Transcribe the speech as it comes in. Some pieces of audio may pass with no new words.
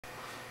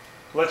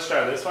let's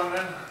try this one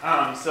then.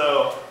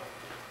 So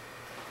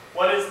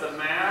what is the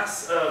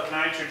mass of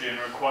nitrogen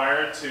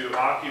required to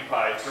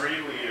occupy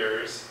 3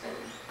 liters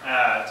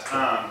at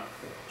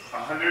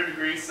 100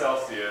 degrees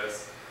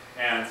Celsius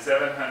and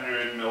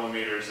 700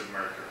 millimeters of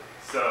mercury?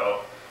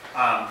 So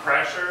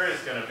pressure is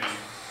going to be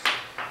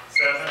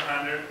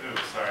 700,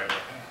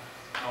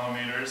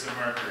 millimeters of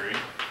mercury.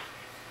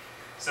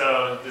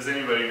 So does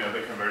anybody know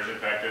the conversion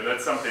factor?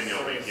 That's something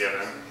you'll be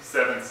given.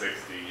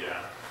 760,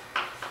 yeah.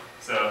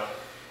 So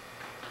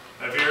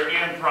if you're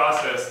in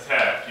process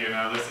tech, you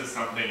know, this is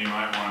something you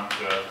might want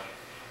to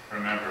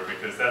remember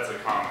because that's a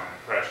common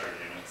pressure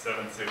unit.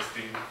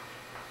 760,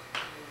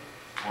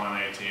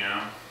 1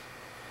 atm.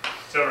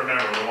 So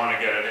remember, we want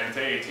to get it into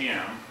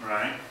atm,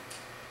 right?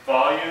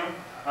 Volume,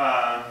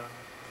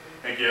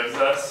 it gives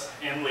us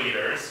in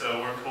liters,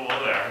 so we're cool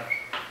there.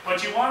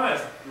 What you want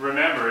to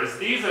remember is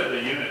these are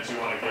the units you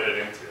want to get it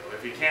into.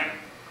 If you can't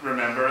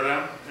remember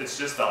them, it's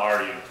just the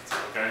R units,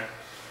 okay?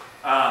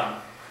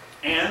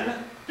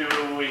 N, do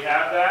we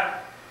have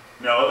that?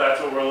 No, that's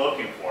what we're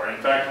looking for.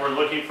 In fact, we're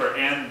looking for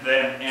N,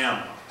 then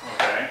M,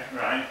 okay,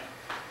 right?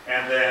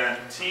 And then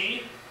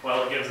T,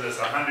 well, it gives us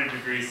 100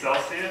 degrees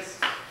Celsius,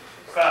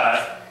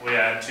 but we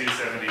add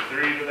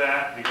 273 to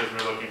that because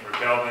we're looking for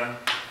Kelvin,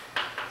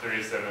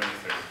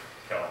 373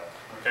 Kelvin,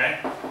 okay?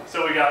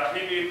 So we got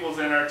PV equals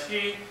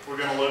nRT, we're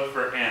going to look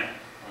for N,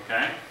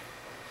 okay?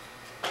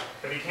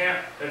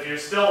 If you're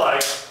still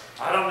like,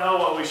 I don't know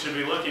what we should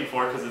be looking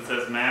for because it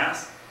says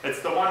mass,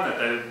 it's the one that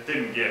they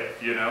didn't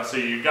give, you know? So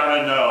you got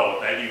to know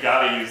that you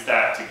got to use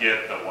that to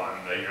get the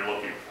one that you're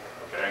looking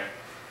for, okay?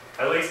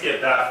 At least get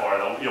that far,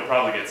 you'll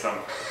probably get some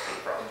for the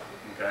problem,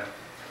 okay?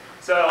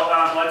 So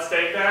let's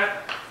take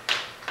that,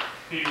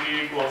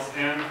 PV equals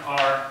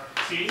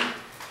nRT,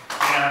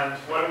 and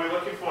what are we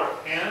looking for?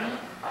 N,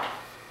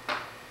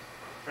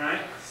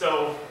 right?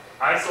 So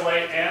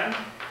isolate N,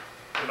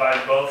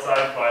 divide both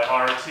sides by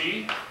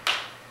RT,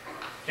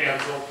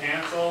 cancel,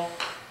 cancel,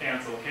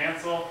 cancel,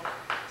 cancel.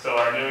 So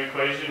our new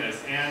equation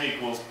is N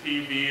equals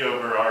PV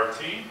over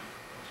RT.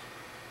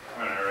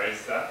 I'm going to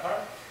erase that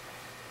part.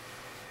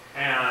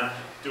 And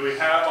do we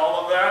have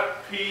all of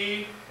that?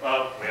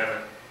 Well, we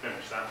haven't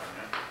finished that one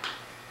yet.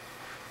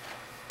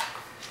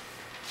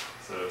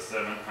 So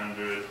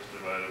 700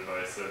 divided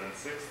by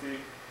 760,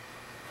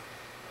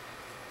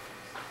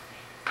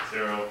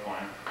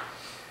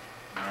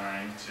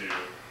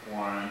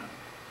 0.921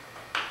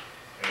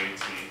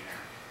 ATM.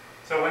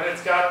 So when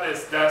it's got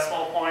this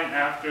decimal point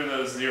after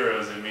those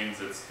zeros, it means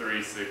it's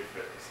 3 sig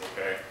figs,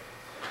 okay?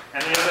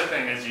 And the other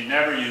thing is you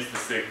never use the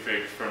sig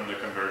figs from the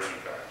conversion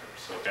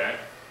factors, okay?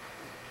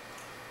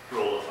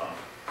 Rule of thumb.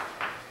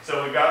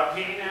 So we've got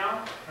P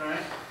now,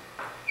 right?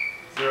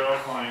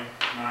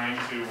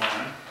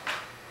 0.921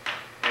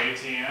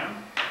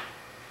 ATM.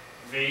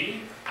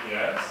 V,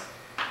 yes,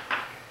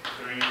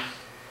 3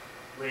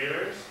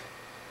 liters.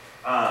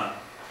 R,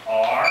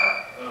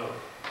 oh,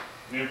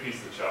 new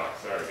piece of chalk,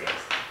 sorry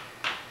guys.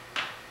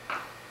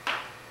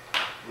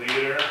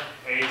 Liter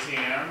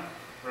ATM,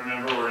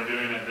 remember we're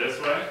doing it this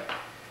way.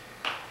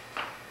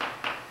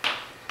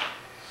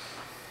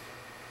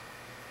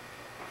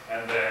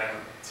 And then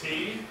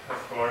T,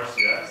 of course,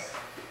 yes.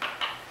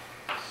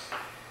 I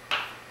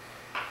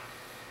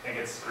think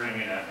it's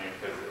screaming at me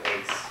because it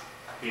hates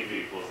PV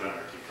equals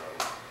nRT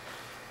trouble.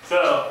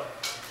 So,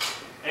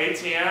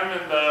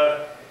 ATM in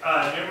the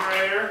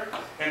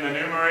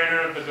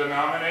numerator of the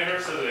denominator,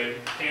 so they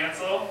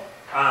cancel.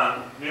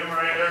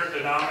 Numerator,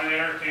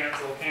 denominator,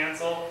 cancel,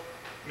 cancel.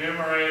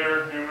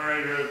 Numerator,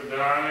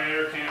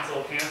 denominator,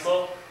 cancel,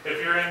 cancel. If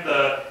you're in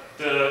the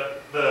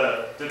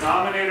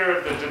denominator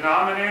of the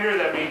denominator,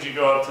 that means you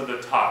go up to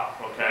the top,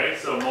 okay?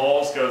 So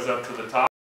moles goes up to the top.